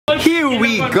Here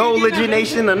we go, Legit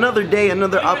Nation. Another day,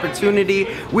 another opportunity.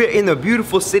 We're in the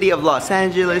beautiful city of Los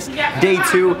Angeles, day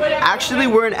 2. Actually,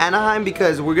 we're in Anaheim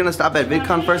because we're gonna stop at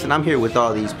VidCon first, and I'm here with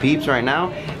all these peeps right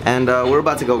now, and we're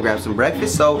about to go grab some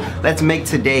breakfast. So let's make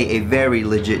today a very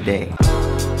legit day.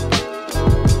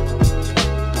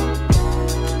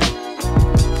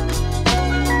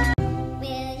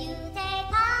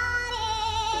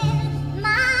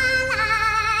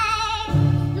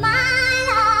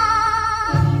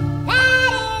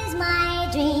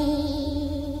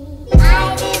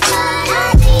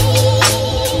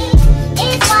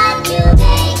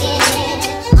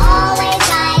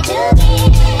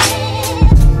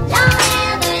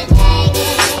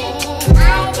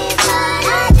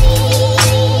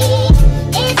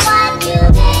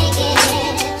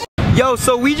 Yo,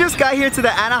 so we just got here to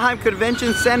the Anaheim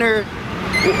Convention Center.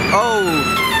 Oh,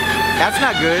 that's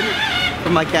not good for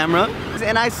my camera.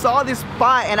 And I saw this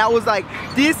spot and I was like,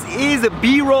 this is a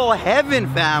B-roll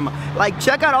heaven, fam. Like,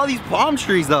 check out all these palm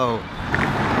trees though.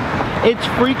 It's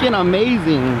freaking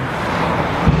amazing.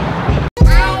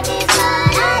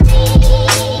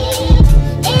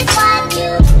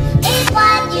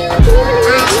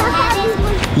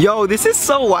 Yo, this is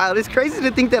so wild. It's crazy to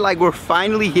think that like we're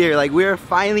finally here. Like we're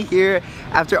finally here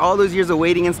after all those years of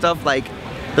waiting and stuff. Like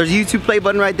there's a YouTube play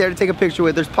button right there to take a picture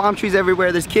with. There's palm trees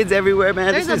everywhere. There's kids everywhere,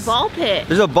 man. There's a ball pit.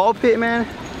 There's a ball pit, man.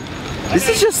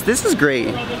 This is great.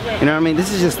 You know what I mean?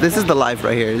 This is the life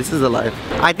right here. This is the life.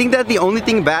 I think that the only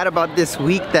thing bad about this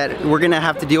week that we're gonna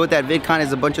have to deal with at VidCon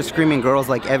is a bunch of screaming girls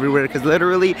like everywhere, because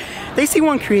literally they see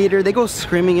one creator, they go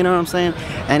screaming, you know what I'm saying?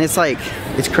 And it's like,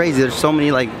 it's crazy. There's so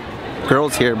many like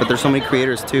girls here, but there's so many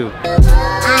creators too.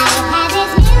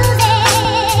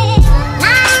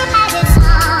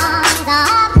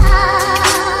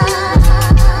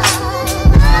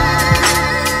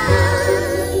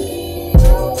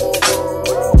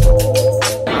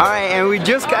 Alright, and we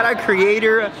just got our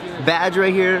creator badge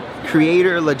right here.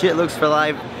 Creator, legit looks for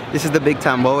life. This is the big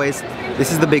time, boys.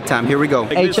 This is the big time. Here we go.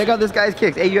 Hey, check out this guy's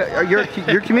kicks. Hey,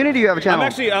 your community, you have a channel?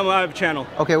 I have a channel.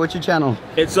 Okay, what's your channel?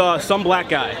 It's Some Black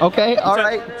Guy. Okay, all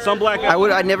right. Some Black Guy.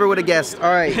 I never would have guessed.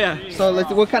 All right. Yeah. So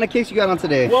what kind of kicks you got on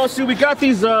today? Well, so we got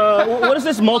these. What is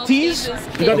this? Maltese.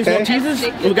 We got these Maltesers.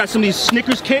 And we got some of these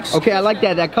Snickers kicks. Okay, I like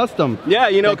that. That custom. Yeah,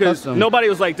 you know, because nobody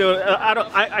was like, dude,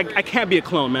 I can't be a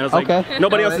clone, man. It's like,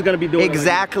 nobody else is gonna be doing it.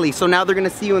 Exactly. So now they're gonna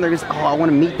see you and they're gonna say, oh, I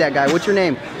want to meet that guy. What's your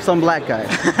name? Some Black Guy.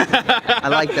 I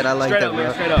like that. I like that,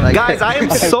 bro. Like, guys, I am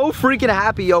so freaking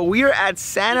happy, yo. We are at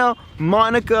Santa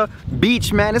Monica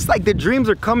Beach, man. It's like the dreams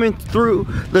are coming through.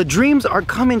 The dreams are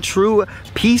coming true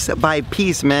piece by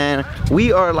piece, man.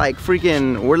 We are like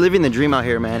freaking, we're living the dream out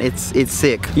here, man. It's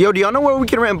sick. Yo, do y'all know where we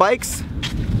can rent bikes?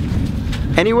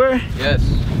 Anywhere? Yes.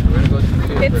 We're gonna go to the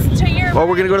pier It's to your Oh,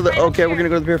 we're gonna go to the, okay, we're gonna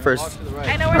go to the pier first.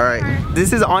 I know where. Alright,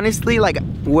 this is honestly like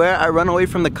where I run away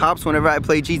from the cops whenever I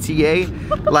play GTA.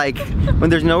 Like when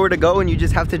there's nowhere to go and you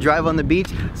just have to drive on the beach.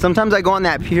 Sometimes I go on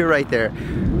that pier right there.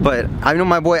 But I know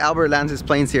my boy Albert lands his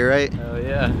planes here, right? Oh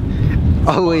yeah.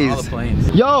 Always. All the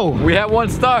planes. Yo! We have 1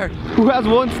 star. Who has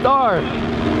 1 star?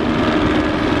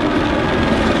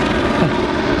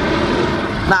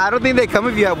 Nah, I don't think they come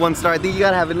if you have 1 star. I think you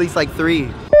gotta have at least like 3.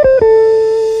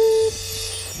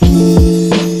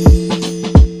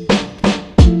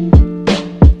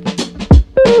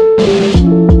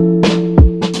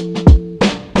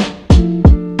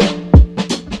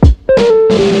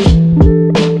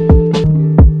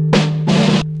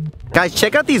 Guys,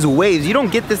 check out these waves. You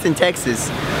don't get this in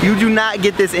Texas. You do not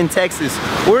get this in Texas.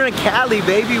 We're in Cali,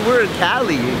 baby. We're in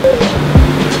Cali.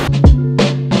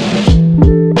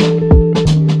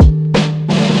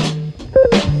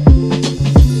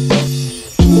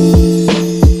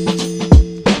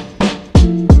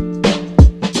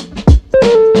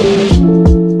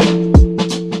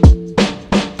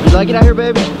 You like it out here,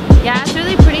 babe? Yeah, it's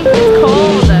really pretty. It's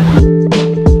cold.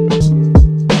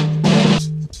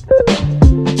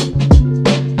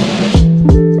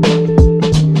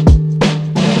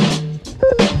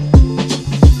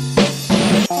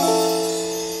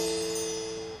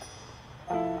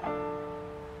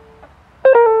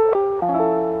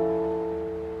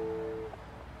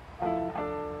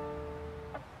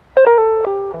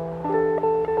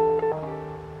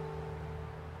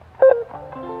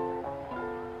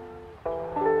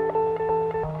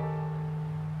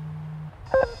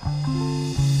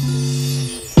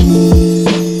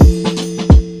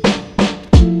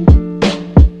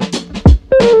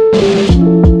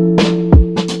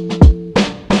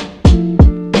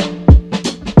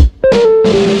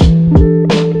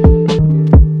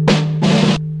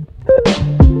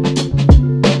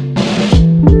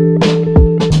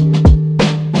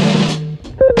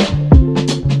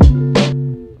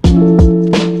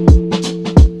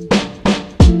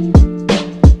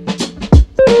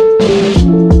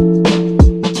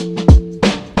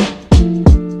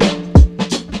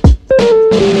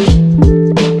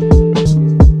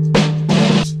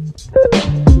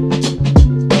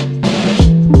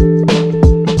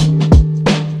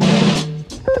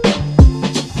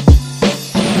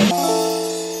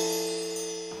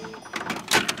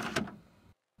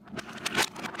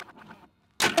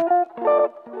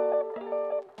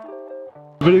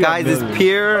 Guys, this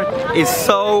pier is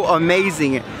so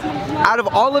amazing. Out of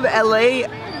all of LA,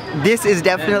 this is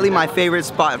definitely my favorite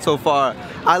spot so far.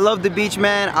 I love the beach,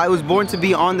 man. I was born to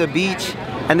be on the beach,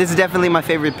 and this is definitely my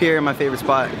favorite pier and my favorite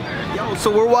spot. Yo,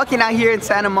 so we're walking out here in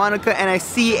Santa Monica, and I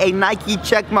see a Nike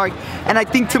check mark, and I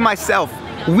think to myself,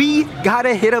 we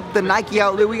gotta hit up the Nike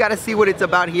outlet. We gotta see what it's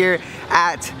about here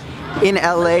in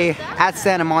LA at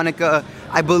Santa Monica.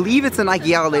 I believe it's a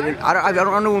Nike outlet. I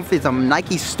don't know if it's a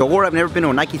Nike store. I've never been to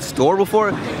a Nike store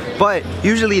before, but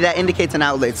usually that indicates an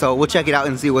outlet, so we'll check it out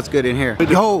and see what's good in here.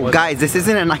 Yo, guys, this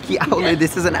isn't a Nike outlet.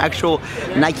 This is an actual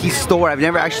Nike store. I've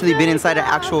never actually been inside an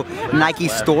actual Nike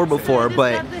store before,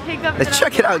 but let's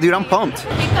check it out, dude. I'm pumped.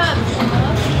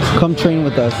 Come train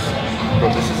with us.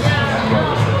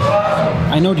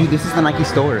 I know, dude, this is the Nike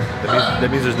store. That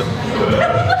means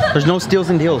there's no steals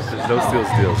and deals. There's no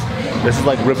steals. This is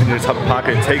like ripping your top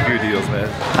pocket and take your deals, man.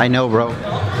 I know, bro.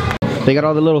 They got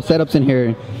all the little setups in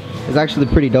here. It's actually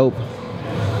pretty dope.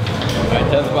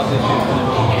 Alright, tell us about this.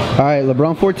 Alright,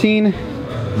 LeBron 14.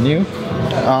 New?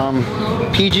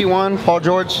 PG1, Paul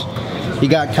George. You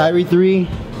got Kyrie 3.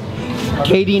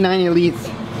 KD 9 Elites.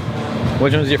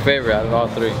 Which one's your favorite out of all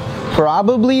three?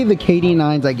 Probably the KD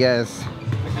 9s, I guess. I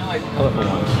kind of like colorful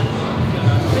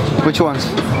ones. Which ones?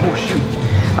 Oh shoot.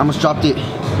 I almost dropped it.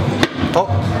 Oh,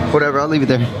 whatever, I'll leave it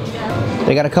there.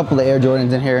 They got a couple of Air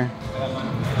Jordans in here.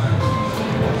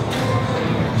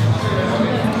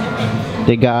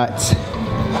 They got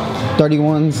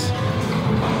 31s.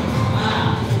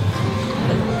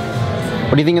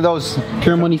 What do you think of those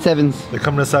Pure Money 7s? They're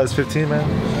coming in size 15,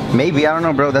 man. Maybe, I don't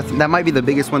know, bro. That might be the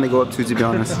biggest one they go up to be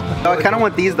honest. I kind of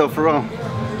want these though, for real.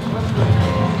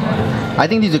 I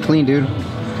think these are clean, dude.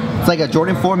 It's like a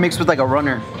Jordan 4 mixed with like a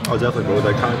runner. Oh, definitely, bro.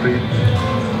 Like concrete.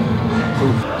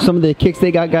 Some of the kicks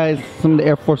they got, guys. Some of the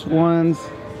Air Force Ones.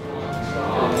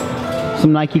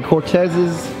 Some Nike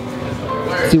Cortezes.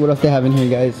 Let's see what else they have in here,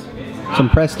 guys. Some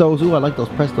Prestos. Ooh, I like those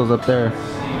Prestos up there.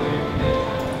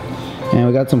 And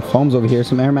we got some foams over here.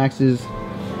 Some Air Maxes.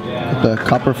 With the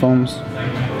copper foams.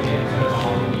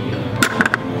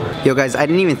 Yo guys, I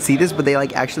didn't even see this, but they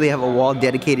like actually have a wall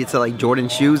dedicated to like Jordan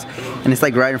shoes, and it's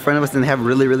like right in front of us, and they have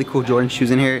really cool Jordan shoes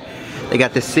in here. They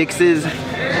got the 6s,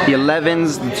 the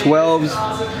 11s, the 12s,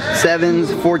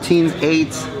 7s, 14s,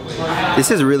 8s.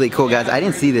 This is really cool, guys. I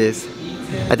didn't see this.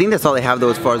 I think that's all they have though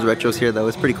as far as retros here though.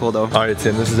 It's pretty cool though. Alright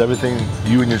Tim, this is everything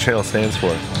you and your channel stands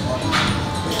for.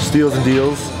 Steals and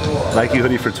deals, Nike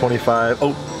hoodie for $25.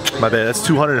 Oh, my bad, that's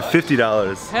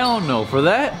 $250. Hell no, for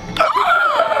that?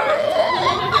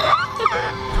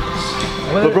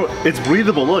 But bro, it's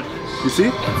breathable, look. You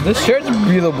see? This shirt's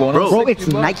breathable. Bro, it's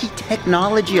Nike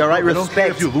technology, alright? Respect. Don't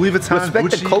care if you Louis Vuitton, respect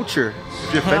Gucci, the culture.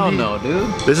 Hell no, dude.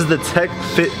 This is the Tech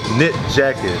Fit knit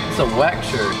jacket. It's a wax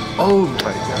shirt. Oh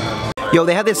my god. Yo,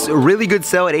 they had this really good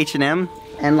sale at H&M.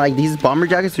 And like these bomber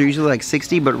jackets are usually like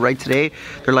 60, but right today,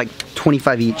 they're like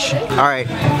 25 each. Alright,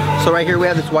 so right here we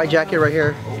have this white jacket right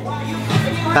here.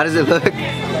 How does it look?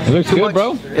 It looks good, much?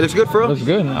 bro. It looks good, for real? It looks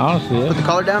good, honestly, yeah. Put the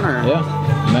collar down, or? Yeah,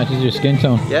 matches your skin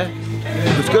tone. Yeah?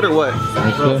 Looks good or what?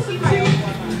 Looks good.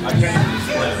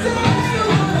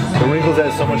 The wrinkles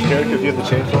add so much character if you have the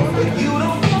chainsaw.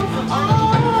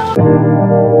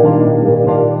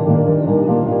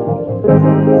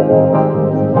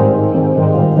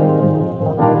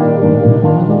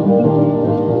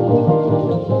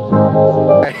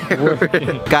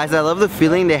 Guys, I love the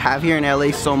feeling they have here in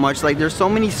LA so much. Like, there's so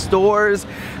many stores,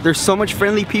 there's so much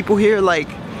friendly people here. Like,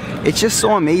 it's just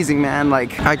so amazing, man.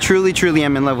 Like, I truly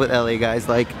am in love with LA, guys.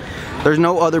 Like, there's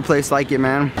no other place like it,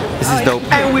 man. This is dope.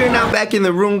 And we're now back in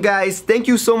the room, guys. Thank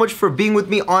you so much for being with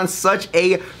me on such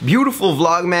a beautiful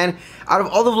vlog, man. Out of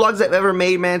all the vlogs I've ever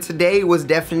made, man, today was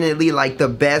definitely like the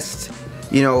best,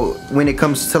 you know, when it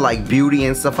comes to like beauty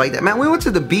and stuff like that. Man, we went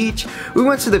to the beach, we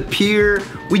went to the pier,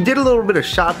 we did a little bit of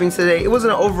shopping today. It was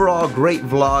an overall great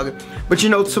vlog. But you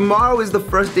know, tomorrow is the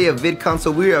first day of VidCon,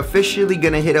 so we're officially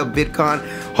gonna hit up VidCon.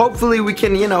 Hopefully we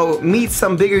can, you know, meet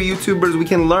some bigger YouTubers, we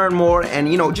can learn more, and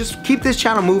you know, just keep this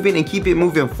channel moving and keep it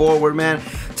moving forward, man.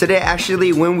 Today,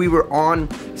 actually, when we were on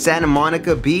Santa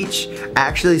Monica Beach, I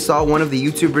actually saw one of the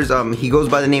YouTubers, he goes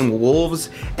by the name Wolves,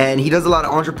 and he does a lot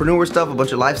of entrepreneur stuff, a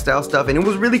bunch of lifestyle stuff, and it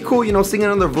was really cool, you know, seeing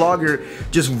another vlogger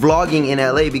just vlogging in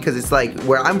LA, because it's like,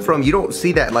 where I'm from, you don't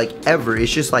see that like ever.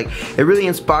 It's just like, it really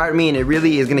inspired me, and it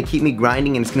really is gonna keep me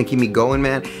grinding, and it's gonna keep me going,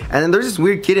 man. And then there's this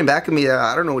weird kid in back of me that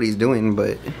I don't know what he's doing,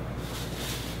 but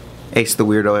Ace the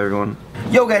weirdo, everyone.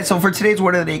 Yo guys, so for today's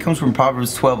word of the day comes from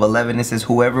Proverbs 12:11. It says,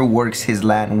 whoever works his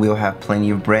land will have plenty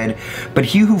of bread, but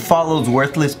he who follows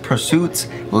worthless pursuits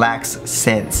lacks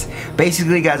sense.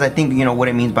 Basically, guys, I think, you know, what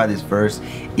it means by this verse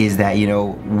is that, you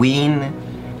know, when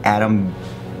Adam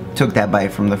took that bite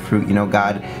from the fruit. You know,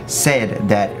 God said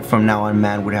that from now on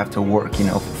man would have to work, you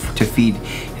know, to feed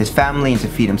his family and to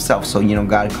feed himself. So, you know,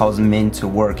 God calls men to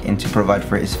work and to provide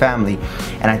for his family.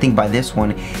 And I think by this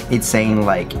one, it's saying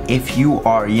like, if you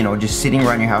are, you know, just sitting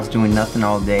around your house doing nothing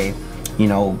all day, you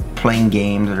know, playing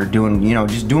games or doing, you know,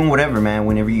 just doing whatever, man,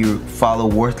 whenever you follow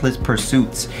worthless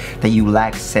pursuits, that you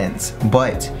lack sense.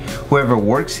 But whoever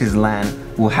works his land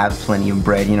will have plenty of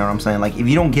bread. You know what I'm saying? Like, if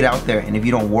you don't get out there and if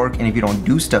you don't work and if you don't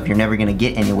do stuff, you're never gonna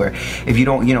get anywhere. If you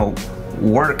don't, you know,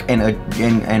 work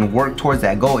and work towards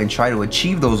that goal and try to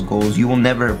achieve those goals, you will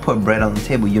never put bread on the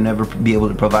table. You'll never be able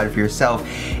to provide for yourself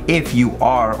if you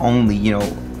are only, you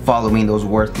know, following those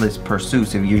worthless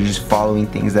pursuits, if you're just following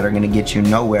things that are going to get you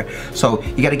nowhere. So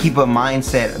you got to keep a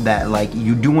mindset that like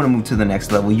you do want to move to the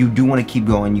next level, you do want to keep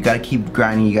going, you got to keep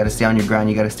grinding, you got to stay on your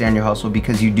grind, you got to stay on your hustle,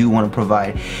 because you do want to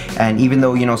provide. And even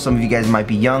though, you know, some of you guys might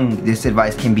be young, this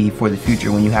advice can be for the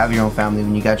future, when you have your own family,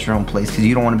 when you got your own place, because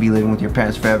you don't want to be living with your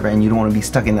parents forever and you don't want to be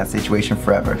stuck in that situation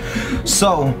forever.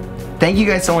 So thank you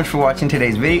guys so much for watching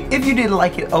today's video. If you did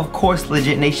like it, of course,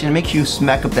 Legit Nation, make sure you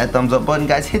smack up that thumbs up button,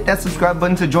 guys. Hit that subscribe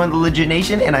button to join the Legit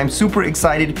Nation. And I'm super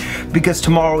excited because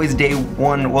tomorrow is day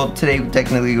one. Well, today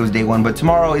technically it was day one, but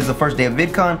tomorrow is the first day of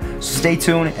VidCon. So stay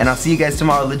tuned, and I'll see you guys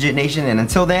tomorrow, Legit Nation. And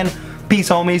until then, peace,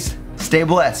 homies. Stay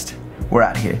blessed. We're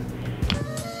out here.